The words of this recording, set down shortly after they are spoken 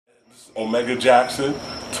Omega Jackson,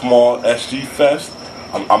 tomorrow SG Fest.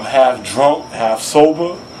 I'm half drunk, half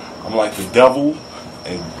sober. I'm like the devil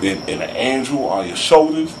and an angel on your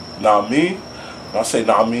shoulders. Know what I mean? And I say,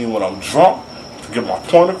 know what I mean, when I'm drunk to get my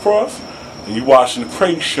point across. And you watching the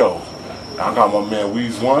Crate Show. And I got my man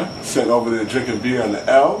Weez One sitting over there drinking beer in the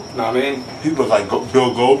L. Know what I mean? He looked like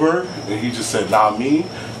Bill Goldberg, and he just said, know what I mean?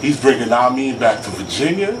 He's bringing know what I mean back to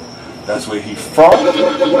Virginia. That's where he's from. If you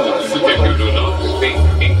do not speak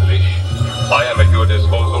English, I am at your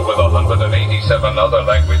disposal with 187 other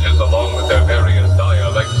languages along with their various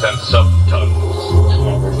dialects and subtongues.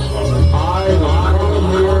 I am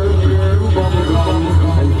here to chew bubblegum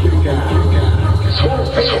and kick ass.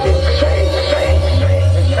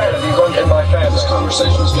 This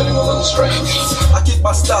conversation is getting a little strange. I kick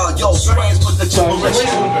my style, yo, strange with the generation.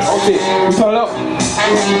 Okay, we turn it up.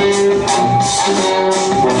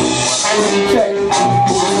 Check.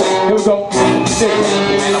 Here we go.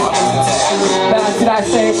 Now did I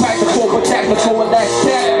say practical but technical and that's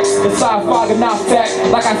tech? The sci-fi and not fact.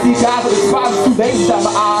 Like I see guys with the spots too days down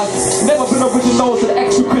my eyes. Never been original to the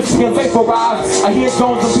extra crispy and vaporize. I hear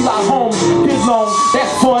Jones and be like home, get known.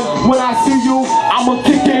 That's fun. When I see you, I'ma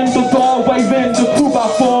kick in the door, waving the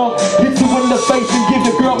 2x4. Hit you in the face and give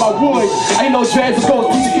your girl my wood. Ain't no dreads to go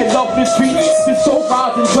deep to get love in the streets. This so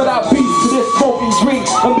rising, but I beat to this smoking drink.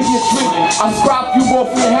 Let me get drink. I scrap you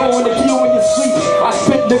off your heroin and kill in your sleep. I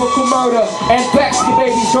spit lyrical murder and back to your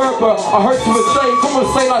baby Gerber. I heard you would say, come on,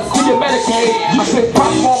 say like see your Medicaid. I spit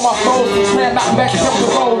pop on my flows and slam out back up the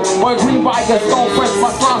road. Or green by your stone fresh,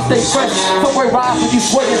 my slime stay fresh. Somewhere rise when you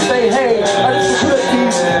sweat and say, hey, I got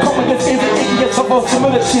stability. Come against any idiots of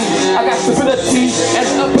stability. I got stability and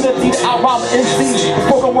the ability to outrhyme the MC.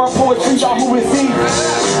 Spoken word poetry, y'all who is he?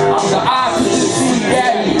 I'm the eye to the sea,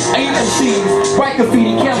 daddy. Ain't MCs. Write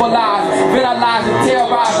graffiti, cannibalize, vandalize and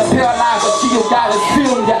terrorize and paralyze and shield God is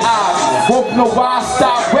feel in your eyes. Won't know why I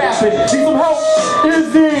stop rapping. Need some help?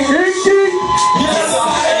 Is he inky? Yes, I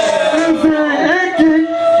am. Is he inky?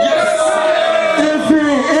 Yes, I am. Is he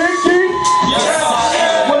inky? Yes, I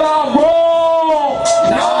am. When I'm wrong?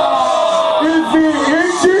 No. Is he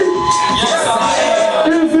inky? Yes, I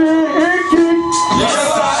am. Is he inky? Yes,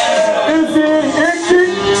 I am. Is he inky?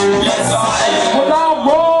 Yes, I am. When I'm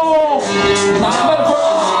wrong?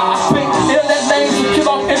 I spit internet names and kill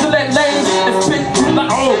off internet names and spit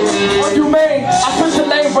like, oh, what you mean? I switch the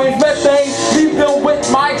lane, brains, methane, leave them with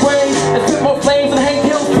migraines and spit more flames and hang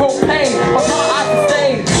hills, propane. But now I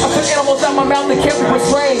sustain. I spit animals out my mouth, they can't be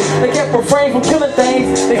restrained. They can't refrain from killing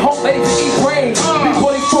things. They hope they can eat brains.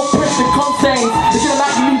 Before they footprints and cum stains. They get them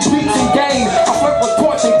out, you need beats and game. I flirt with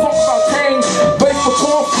torch and talk about change. Race for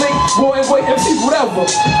conflict, war and wait, MC, whatever.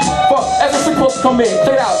 Fuck, as it's supposed to come in,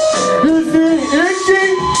 check it out. Is he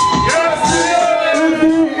inky? Yes, he is. Is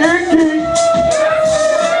he inky?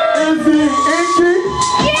 Is he inky?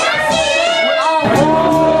 When I'm wrong.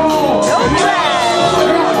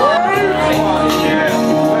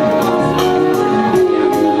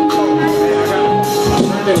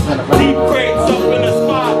 Deep crates up in the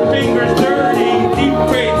spot, fingers dirty. Deep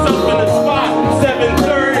crates up in the spot,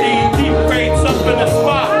 7:30. Deep crates up in the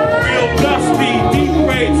spot, real dusty. Deep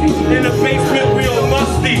crates in the basement, real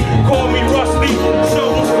musty. Call me rusty,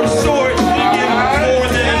 shoulders for short. Digging more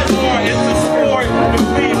than a car, it's a sport. The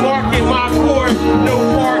flea market, my court. No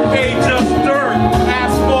parquet, just dirt.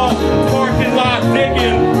 Asphalt, parking lot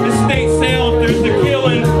digging. Estate sales, there's the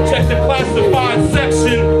killing. Check the classified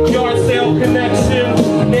section. Yard sale connection.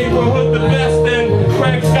 Neighborhood the best, and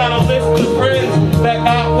Craig's got a list of friends that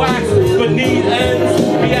got waxed but need ends.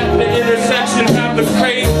 Be at the intersection, have the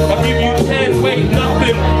crate. I'll give you 10, wait,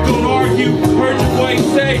 nothing. Don't argue, heard your boy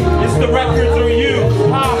say it's the records or you.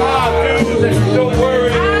 Ha ha, dude, don't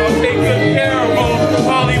worry, I'll take good care of them.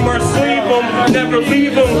 Polymer sleeve them, never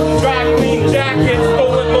leave them. Dry clean jacket,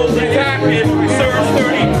 stolen motor jacket. Surge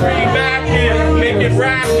 33 back in, make it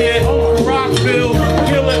racket. Rockville,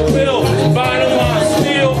 kill it, Bill, vinyl on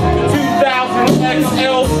steel. 2000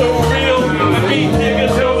 XL, so real. The beat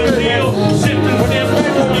niggas know the deal. Shipping stamps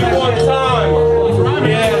only one time.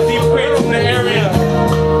 Yeah, deep crates in the area.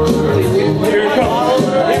 Here it comes.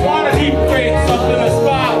 They want a deep crates up in the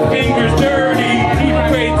spot. Fingers dirty. Deep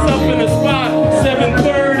crates up in the spot.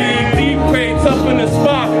 7:30. Deep crates up in the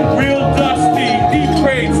spot. Real dusty. Deep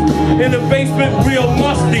crates in the basement. Real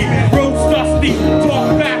musty. Roads dusty.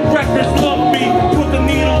 Talk back. Records love me. Put the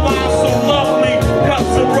needle on so lovely. Cut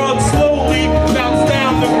the rug slowly. Bounce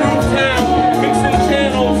down the roof town. Mixing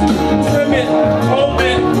channels. Trim it. Hold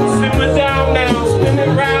it. Simmer down now. Spin it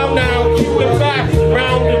round now. Keep it back.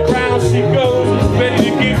 Round and round she goes. Ready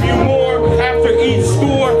to give you more. After each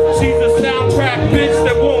score. She's a soundtrack bitch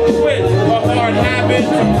that won't quit. A hard habit.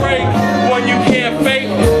 break, one you can't fake.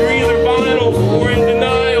 You're either vinyl or in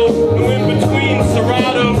denial. No in between,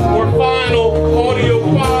 Serato or final. Audio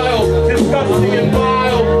file, disgusting and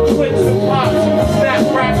vile. Clicks and pops, snap,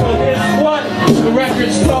 crackle, and hit what? The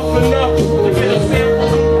record's tough enough to get a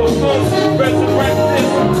sample of fun. Resurrect this,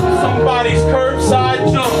 somebody's curbside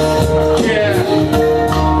jump. Yeah,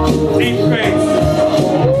 deep crates.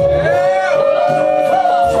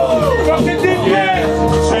 Fucking deep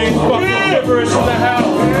crates. Same fucking gibberish in the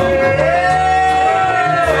house.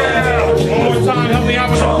 One more time, help me out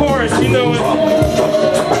with the chorus, you know it.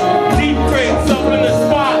 Deep crates up in the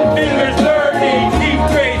spot, fingers dirty. Deep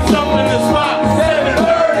crates up in the spot,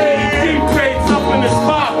 7:30. Deep crates up in the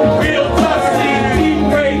spot, real dusty. Deep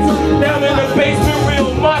crates down in the basement,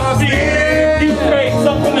 real musty. Deep crates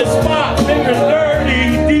up in the spot, fingers dirty.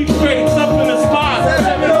 Deep crates up in the spot,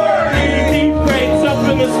 7:30. Deep crates up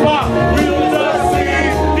in the spot, real dusty.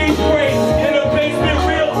 Deep crates in the basement,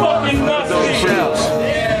 real fucking dusty.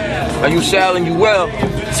 Are you shall and you will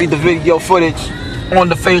see the video footage on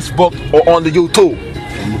the Facebook or on the YouTube.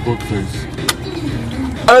 On the book face.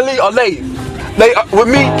 Early or late? Late with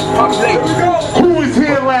me, probably late. Who was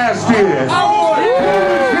here last year? Who was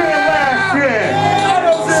here last year?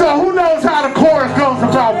 So who knows how the chorus goes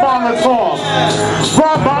about molotov?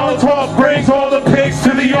 Molotov brings all the pigs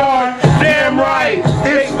to the yard. Damn right,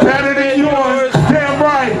 it's better than yours. Damn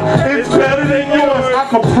right, it's better than yours. I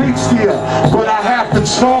can preach here, but I have to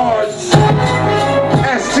charge.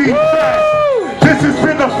 SG Fest. This has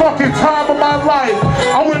been the fucking time of my life.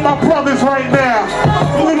 I'm with my brothers right now.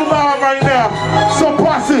 A little loud right now. So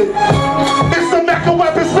bust it. It's the Mecca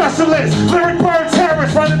weapon specialist. Lyric bird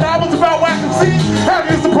terrorist. Writing novels about whack MCs.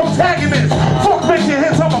 Having is the protagonist. Fuck making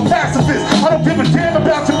hits, I'm a pacifist. I don't give a damn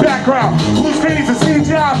about your background. Blue screens and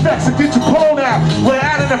CGI effects to get you blown out. We're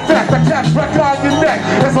at an effect. I catch record on your neck.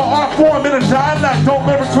 It's an art form in a dialect. Don't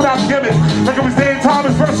lyrics without gimmicks. Like it was Dave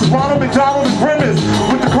Thomas versus Ronald McDonald and Grimace.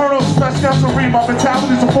 With the Colonel's special read. My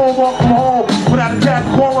mentality's a full walk from home. Without a cap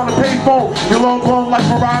call on a payphone. Your low blown like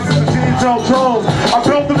Verizon and James L. Jones. I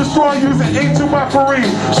built the destroyer using ancient weaponry.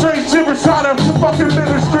 Straight gibberish out of the fucking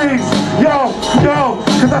ministries. Yo,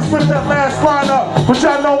 cause I split that last line up. But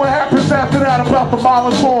y'all know what happens after that about the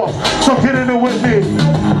Molotov. So get in it with me.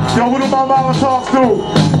 Yo, what do my Molotovs do?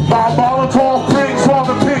 My Molotov brings all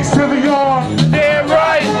the pigs to the yard. Damn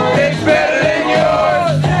right, it's better than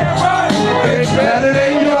yours. Damn right, it's better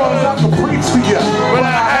than yours. I can preach to you, but I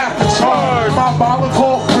have to charge. My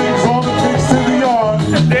Molotov brings all the pigs to the yard.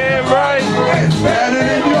 Damn right, it's better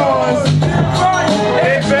than yours.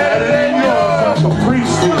 It's better than yours. I can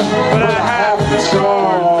preach to you, but I have to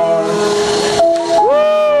charge.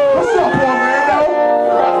 What's up, Orlando?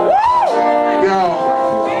 Yo.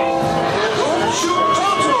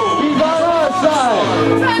 He's on our side.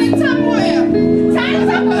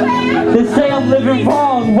 They say I'm living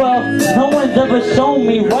wrong, well, no one's ever shown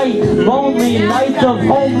me right. Lonely nights of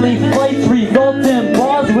homely flights result in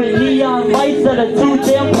bars with neon lights that are too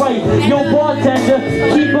damn bright. Yo, bartender,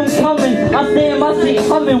 keep them coming. I stay in my seat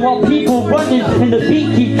humming while people running and the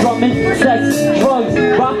beat keep drumming. Sex, drugs,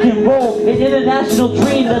 rock and roll, an international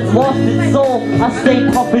dream that's lost its soul. I stay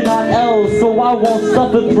pumping on L's so I won't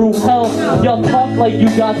suffer through hell. Y'all talk like you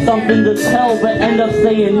got something to tell, but end up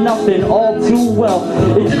saying nothing all too well.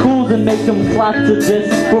 It's cool to make them clap to this,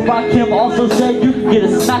 but Rakim also said you can get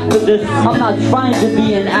a smack for this. I'm not trying to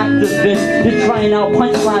be an activist. You're trying out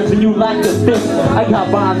punchlines when you lack a fist. I got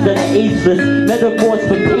rhymes that are ageless, metaphors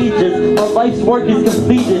for pages. My life's work is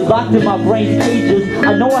completed, locked in my brain's cages.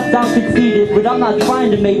 I know I sound conceited, but I'm not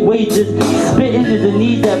trying to make wages. Spitting is a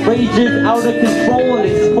need that rages out of control and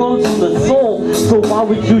explodes from the soul. So why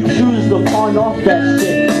would you choose to pawn off that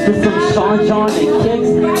shit for some Sean John and kicks?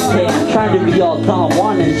 Hey, I'm trying to be all Don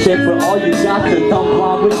Juan and shit, for all you got to dumb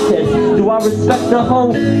blonde with tits. Do I respect the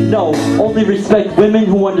hoe? No, only respect women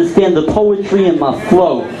who understand the poetry in my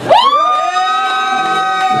flow.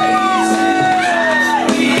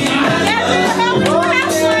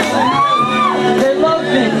 They love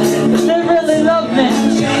me. They really love me.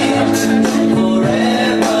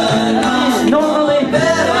 Normally,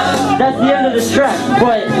 that's the end of the track,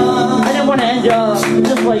 but I didn't want to end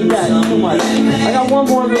just like that too much. I got one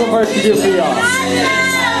more little verse to do for y'all.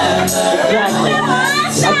 Exactly.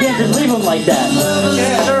 I can't just leave them like that.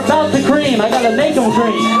 They're about to cream. I gotta make them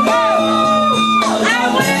cream.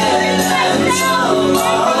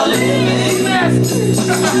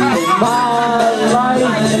 My life,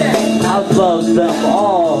 I love them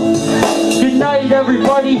all. Good night,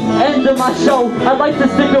 everybody. the end of my show. I'd like to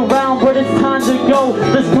stick around, but it's time to go.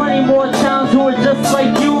 There's plenty more towns who are just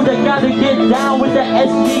like you that gotta get down with the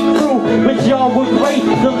SG crew. But y'all were great,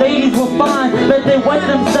 the ladies were fine, but they wet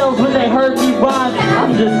themselves when they heard me rhyme.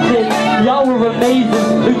 I'm just kidding, y'all were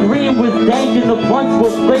amazing. The green was dank and the blunts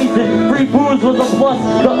were blazing. Free booze was a plus,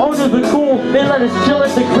 the owners are cool. They let us chill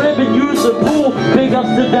at the crib and use the pool. Big ups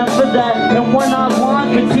to them for that. And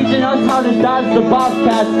one-on-one for teaching us how to dodge the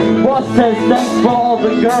bobcats. Boss says thanks for all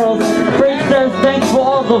the girls. Freight says thanks for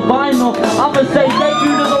all the vinyl. I'ma say thank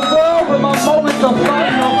you to the world when my moments are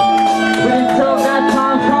final. But until that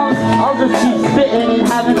time comes, I'll just keep spitting and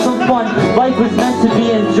having some fun. Life was meant to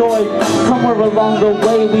be enjoyed. Somewhere along the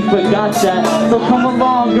way we forgot that. So come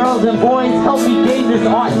along, girls and boys, help me gain this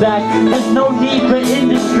art back. There's no need for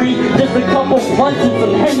industry, just a couple blunts and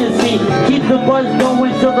some Hennessy. Keep the buzz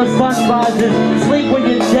going till the sun rises. Sleep when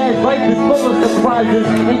you're dead, life is full of surprises.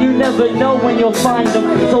 And you never know when you'll find them.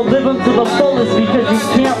 So live them to the fullest because you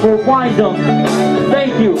can't rewind them.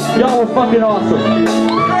 Thank you, y'all were fucking awesome.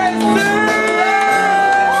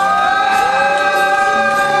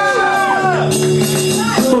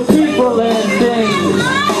 For people and things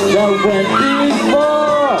that went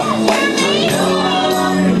before.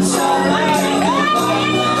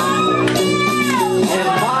 In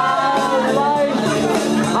my life,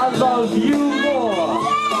 I love you more.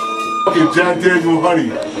 Fucking Jack Daniel honey.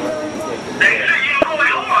 Hey, so you know what?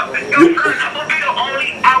 Hold on. Yo, cuz I'm gonna be the only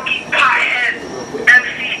alky pothead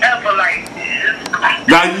MC ever like this.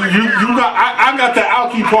 Now you got I got the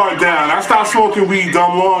alky part down. I stopped smoking weed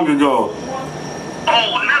dumb long ago.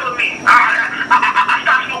 Oh, never me. I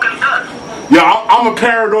stopped smoking dust. Yeah, I'm a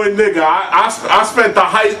paranoid nigga. I spent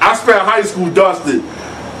high school dusted.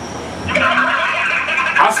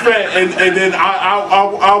 And then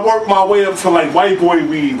I worked my way up to like white boy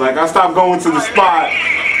weed. Like I stopped going to the spot,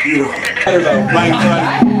 you know.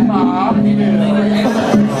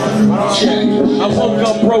 I woke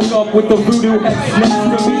up, broke up with the voodoo heads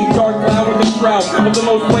next to me. Dark cloud in the shroud of the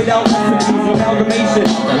most played out recipes. Amalgamation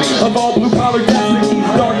of all blue collar destinies.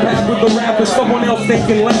 Dark path with the rap of someone else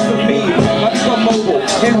thinking less of me. I become mobile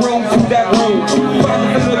and roam through that room. Find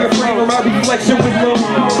the familiar frame of my reflection with loom.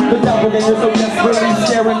 The doppelganger so desperately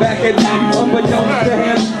staring back at me. Unbeknownst to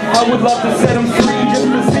him, I would love to set him free just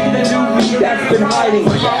to see the new me that's been hiding.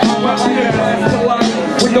 My iron glass colliding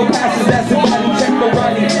with no passes that's inviting. Check the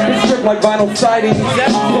writing, it's stripped like vinyl siding.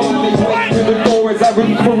 Slowly break through the doors, I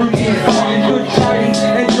root for routine, finding good tidings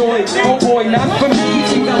and joy. Oh boy, not for me,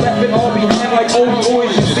 I left it all behind like old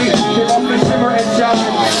boys, you see. They're off the shimmer and shine.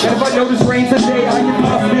 And if I notice rain today, I can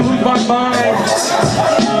possibly lose my mind.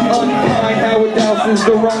 Unkind how it douses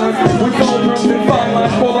the rhyme with doldrums and fine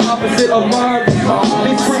lines for the opposite of mine.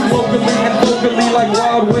 They scream locally and vocally like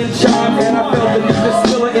wild wind chime. And I felt the need to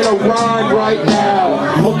spill it in a rhyme right now.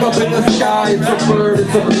 Look up in the sky, it's a bird,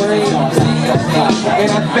 it's a plane.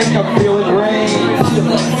 And I think I'm feeling rain.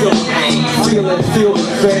 Feel the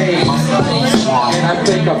fame. And I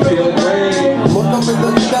think I'm feeling rain. Look up in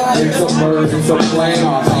the sky, it's a bird, it's a plane.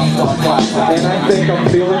 And I think I'm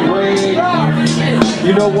feeling rain.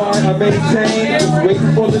 You know why I maintain? Just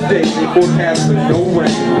waiting for the day they forecast with no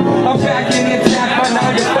rain. I'm back in the attack, my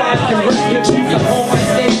 9 to 5 can rest in peace. I'm home my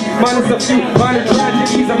state, minus a few minor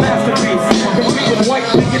tragedies, a masterpiece. Complete with white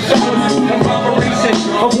picket fellas, a cooperation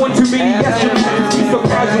of one too many yesterdays.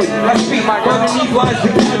 Surprisingly, I speak underneath lies the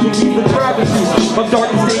casualties, the travesties of dark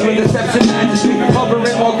and statement, deception, majesty,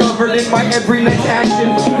 hovering while governed in my every next action.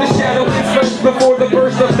 The shadow is first before the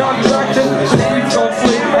burst of non-traction. The streets gone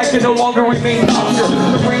slick, I can no longer remain posture.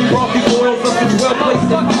 The rain brought the oils of this well-placed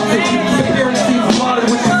The appearance seems slotted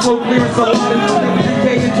with the slow clearance allotted.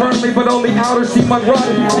 Decay internally, but only outer seem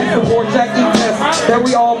unrotted. It's the warjacking test that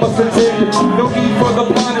we all must attend. No need for the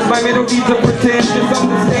blinders, my man, no need to pretend. Just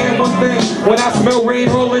understand one thing, when I smell rain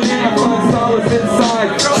rolling in, I find solace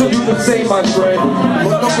inside. So do the same, my friend.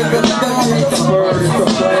 Look up in the sky, it's a bird, it's a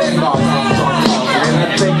plane. And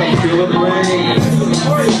I think I'm feeling rain.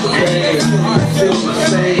 Feel the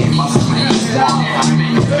same.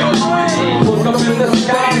 Look up in the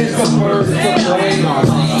sky, it's a bird, it's a plane.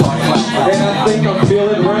 And I think I'm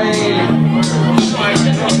feeling rain.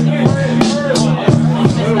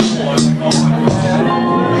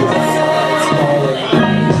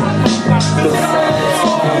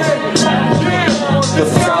 The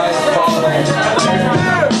sky is falling.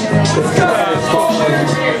 The sky is falling.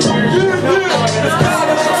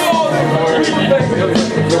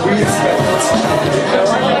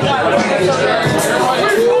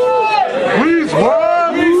 Please, what?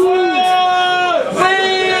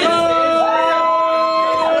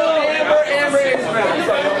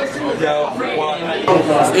 Yo.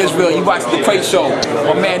 It's Israel, you watching the Crate Show.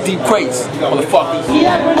 My man Deep Crates, motherfuckers.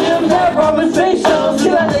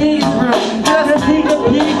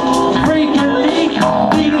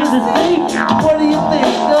 What do you think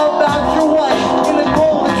about your wife in a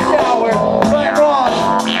golden shower? Right, wrong,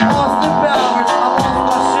 Austin Powers. I lost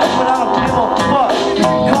my shit, but I don't give a fuck.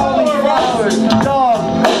 Call me flowers, dog.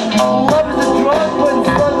 Love is a drug, putting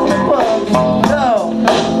slugs in bugs. No,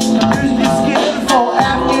 use your skin for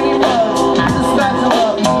Afghani rug. Use a spatula,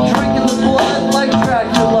 drinking the blood like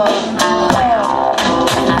Dracula. Fuck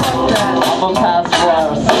that. I'm a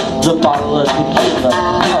pacifier, the bottle of tequila.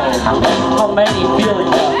 How many feel ya?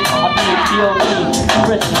 Feel me,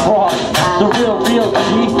 Chris Rock, the real G,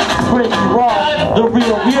 Chris Rock, the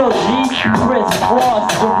real G, Chris Ross,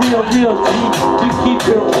 the real G, you keep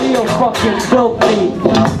it real fucking filthy.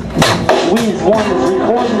 Weez one is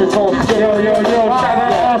recording this whole shit. Yo, shout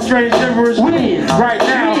out all straight gibberish crew right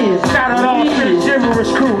now. Shout out all straight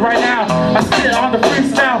gibberish crew right now. I sit on the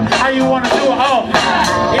freestyle, how you wanna do it? Oh,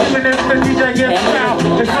 even if the DJ gets foul,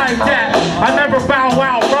 it's like that. I never bow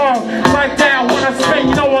out wrong, like that. When I spit,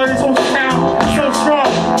 you know what it's gonna sound so strong.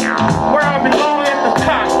 Where I belong at the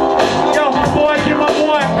top. Yo, my boy, you my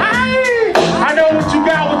boy. I know what you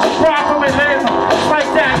got, what you brought from Atlanta. Like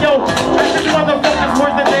that, yo, that's this motherfucker's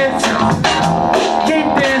worth of dancing. Keep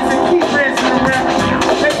dancing, keep dancing around.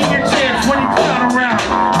 Taking your chance when you come around.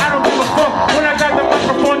 I don't give a fuck. When I got the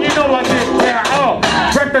microphone, you know I get down. Oh,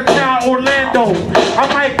 wreck the town, Orlando. I'm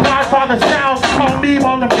like Godfather Styles, call me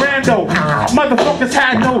on the Brando. Motherfuckers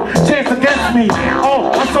had no chance against me.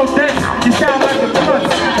 Oh, I'm so dense, you sound like a cuss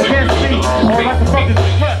against me. Oh, like a fucking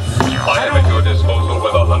cuss. I am at your disposal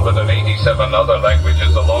with 187 other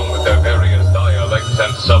languages along with their various dialects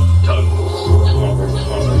and subtongues.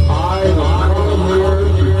 I am here to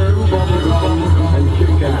chew bubblegum and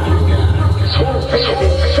kick ass.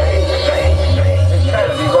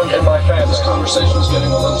 This conversation is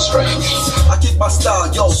getting a little strange. I kick my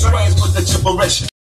style, yo, strange with the gibberish.